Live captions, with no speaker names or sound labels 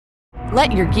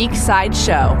Let your geek side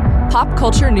show. Pop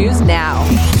culture news now.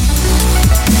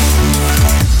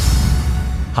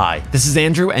 Hi, this is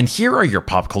Andrew, and here are your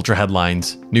pop culture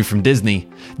headlines. New from Disney.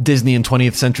 Disney and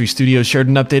 20th Century Studios shared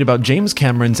an update about James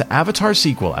Cameron's Avatar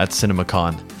sequel at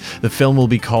CinemaCon. The film will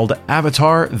be called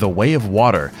Avatar: The Way of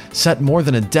Water, set more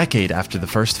than a decade after the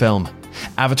first film.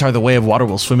 Avatar: The Way of Water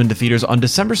will swim into theaters on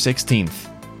December 16th.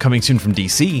 Coming soon from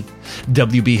DC,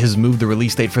 WB has moved the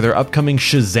release date for their upcoming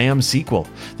Shazam sequel.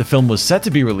 The film was set to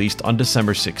be released on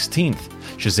December 16th.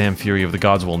 Shazam: Fury of the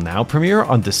Gods will now premiere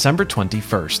on December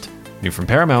 21st. New from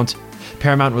Paramount,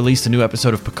 Paramount released a new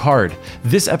episode of Picard.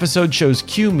 This episode shows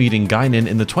Q meeting Guinan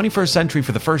in the 21st century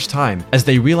for the first time as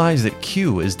they realize that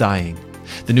Q is dying.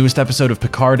 The newest episode of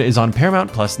Picard is on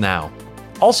Paramount Plus now.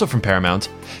 Also from Paramount,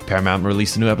 Paramount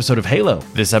released a new episode of Halo.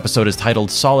 This episode is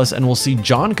titled Solace and will see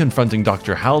John confronting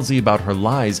Dr. Halsey about her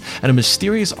lies and a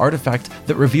mysterious artifact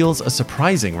that reveals a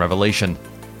surprising revelation.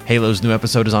 Halo's new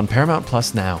episode is on Paramount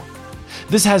Plus now.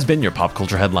 This has been your Pop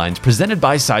Culture Headlines, presented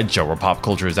by Sideshow, where pop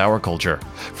culture is our culture.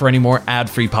 For any more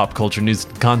ad-free pop culture news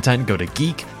and content, go to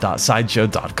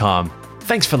geek.sideshow.com.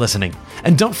 Thanks for listening,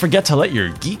 and don't forget to let your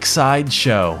geek side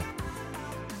show.